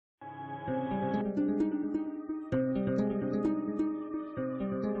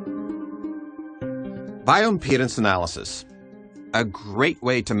Bioimpedance analysis. A great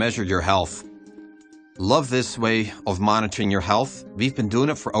way to measure your health. Love this way of monitoring your health. We've been doing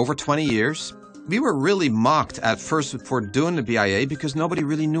it for over 20 years. We were really mocked at first for doing the BIA because nobody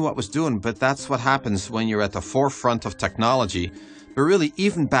really knew what was doing, but that's what happens when you're at the forefront of technology. But really,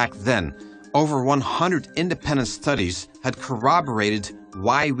 even back then, over 100 independent studies had corroborated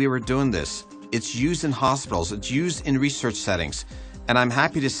why we were doing this. It's used in hospitals, it's used in research settings. And I'm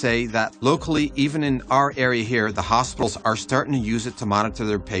happy to say that locally, even in our area here, the hospitals are starting to use it to monitor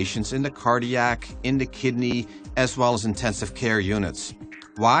their patients in the cardiac, in the kidney, as well as intensive care units.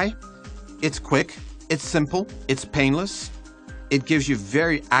 Why? It's quick, it's simple, it's painless, it gives you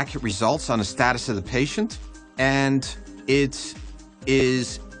very accurate results on the status of the patient, and it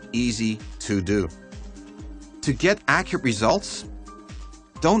is easy to do. To get accurate results,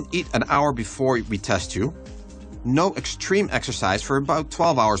 don't eat an hour before we test you. No extreme exercise for about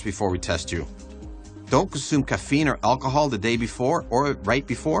 12 hours before we test you. Don't consume caffeine or alcohol the day before or right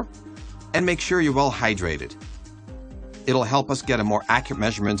before. And make sure you're well hydrated. It'll help us get a more accurate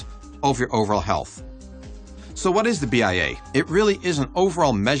measurement of your overall health. So what is the BIA? It really is an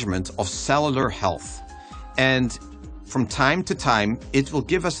overall measurement of cellular health. And from time to time, it will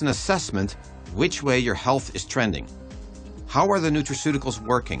give us an assessment which way your health is trending. How are the nutraceuticals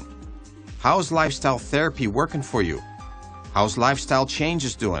working? How's lifestyle therapy working for you? How's lifestyle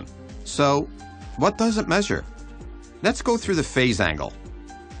changes doing? So, what does it measure? Let's go through the phase angle.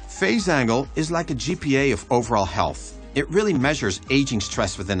 Phase angle is like a GPA of overall health. It really measures aging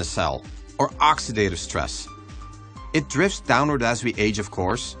stress within a cell, or oxidative stress. It drifts downward as we age, of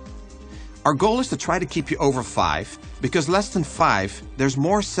course. Our goal is to try to keep you over 5, because less than 5, there's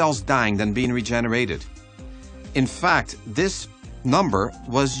more cells dying than being regenerated. In fact, this number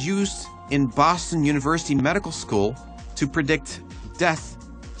was used in Boston University Medical School to predict death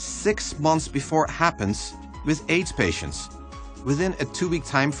 6 months before it happens with AIDS patients, within a 2-week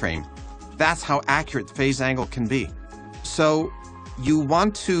time frame. That's how accurate phase angle can be. So you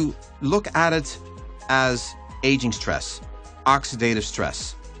want to look at it as aging stress, oxidative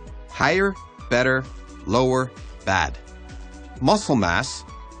stress. Higher, better, lower, bad. Muscle mass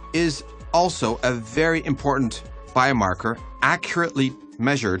is also a very important biomarker, accurately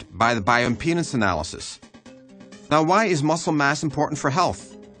measured by the bioimpedance analysis. Now, why is muscle mass important for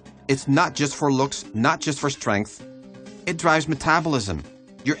health? It's not just for looks, not just for strength. It drives metabolism,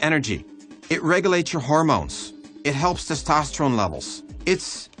 your energy. It regulates your hormones. It helps testosterone levels.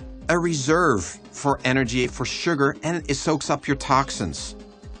 It's a reserve for energy, for sugar, and it soaks up your toxins.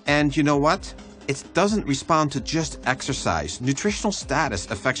 And you know what? It doesn't respond to just exercise. Nutritional status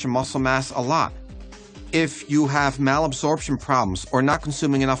affects your muscle mass a lot. If you have malabsorption problems or not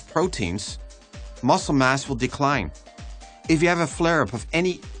consuming enough proteins, muscle mass will decline. If you have a flare-up of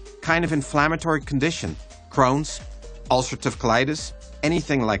any kind of inflammatory condition, Crohn's, ulcerative colitis,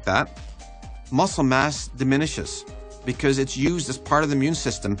 anything like that, muscle mass diminishes because it's used as part of the immune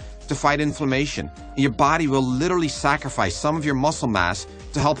system to fight inflammation. And your body will literally sacrifice some of your muscle mass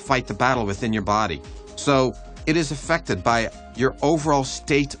to help fight the battle within your body. So it is affected by your overall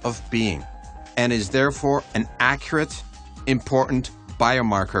state of being, and is therefore an accurate, important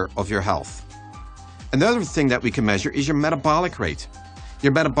biomarker of your health. Another thing that we can measure is your metabolic rate.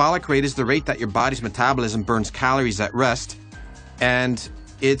 Your metabolic rate is the rate that your body's metabolism burns calories at rest, and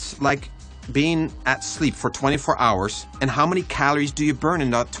it's like being at sleep for 24 hours, and how many calories do you burn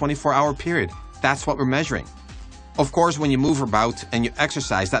in that 24-hour period? That's what we're measuring. Of course, when you move about and you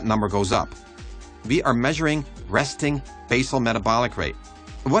exercise, that number goes up. We are measuring resting basal metabolic rate.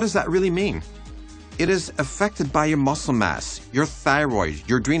 What does that really mean? It is affected by your muscle mass, your thyroid,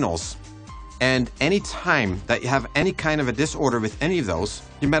 your adrenals, and any time that you have any kind of a disorder with any of those,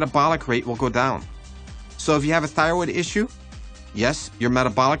 your metabolic rate will go down. So if you have a thyroid issue, yes, your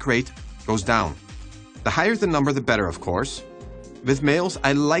metabolic rate goes down. The higher the number, the better, of course. With males,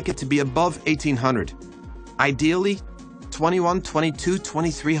 I like it to be above 1800. Ideally, 21, 22,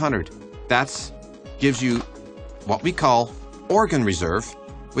 2300. That gives you what we call organ reserve,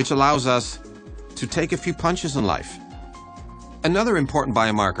 which allows us to take a few punches in life. Another important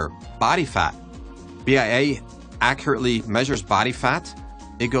biomarker, body fat. BIA accurately measures body fat.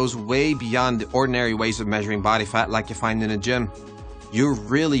 It goes way beyond the ordinary ways of measuring body fat like you find in a gym. You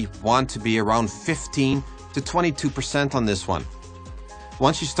really want to be around 15 to 22% on this one.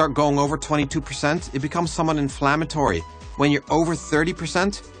 Once you start going over 22%, it becomes somewhat inflammatory. When you're over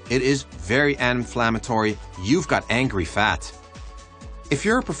 30%, it is very inflammatory. You've got angry fat. If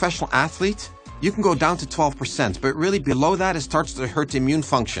you're a professional athlete, you can go down to 12%, but really below that, it starts to hurt the immune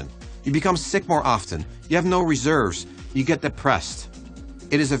function. You become sick more often. You have no reserves. You get depressed.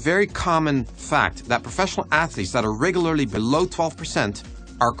 It is a very common fact that professional athletes that are regularly below 12%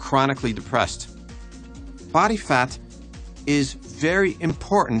 are chronically depressed. Body fat is very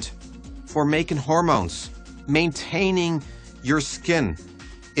important for making hormones, maintaining your skin.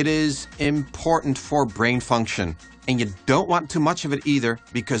 It is important for brain function, and you don't want too much of it either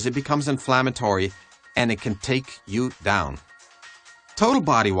because it becomes inflammatory and it can take you down. Total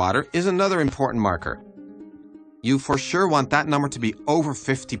body water is another important marker. You for sure want that number to be over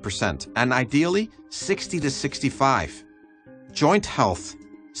 50% and ideally 60 to 65. Joint health,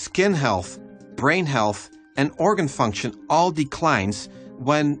 skin health, brain health, and organ function all declines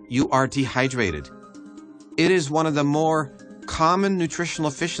when you are dehydrated. It is one of the more common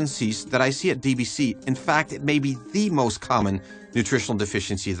nutritional deficiencies that I see at DBC. In fact, it may be the most common nutritional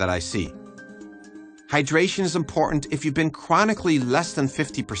deficiency that I see. Hydration is important. If you've been chronically less than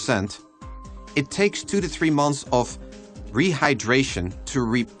 50%, it takes 2 to 3 months of rehydration to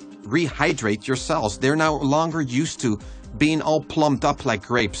rehydrate your cells. They're no longer used to being all plumped up like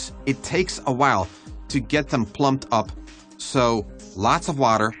grapes. It takes a while to get them plumped up. So lots of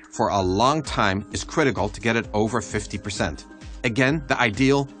water for a long time is critical to get it over 50%. Again, the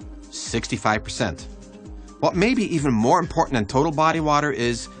ideal 65%. What may be even more important than total body water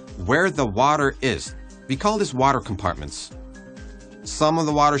is where the water is. We call this water compartments. Some of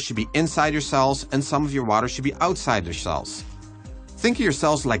the water should be inside your cells and some of your water should be outside your cells. Think of your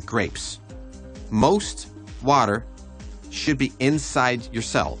cells like grapes. Most water should be inside your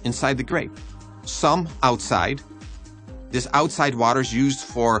cell, inside the grape. Some outside. This outside water is used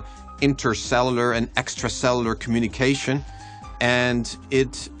for intercellular and extracellular communication, and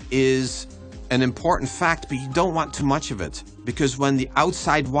it is an important fact, but you don't want too much of it because when the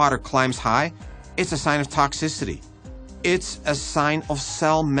outside water climbs high, it's a sign of toxicity. It's a sign of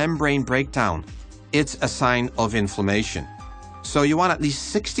cell membrane breakdown. It's a sign of inflammation. So you want at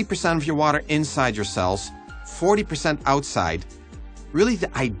least 60% of your water inside your cells, 40% outside. Really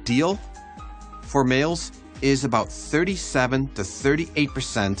the ideal for males is about 37 to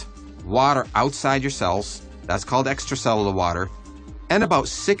 38% water outside your cells. That's called extracellular water. And about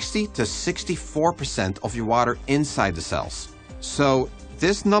 60 to 64% of your water inside the cells. So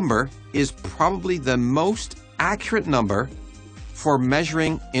this number is probably the most accurate number for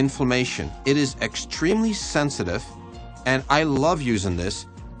measuring inflammation. It is extremely sensitive, and I love using this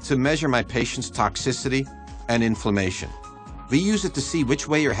to measure my patients' toxicity and inflammation. We use it to see which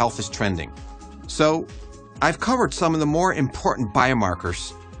way your health is trending. So I've covered some of the more important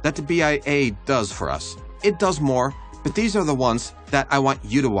biomarkers that the BIA does for us. It does more, but these are the ones that I want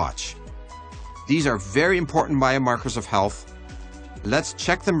you to watch. These are very important biomarkers of health. Let's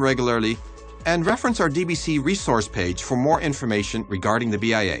check them regularly and reference our DBC resource page for more information regarding the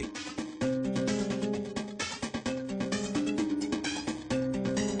BIA.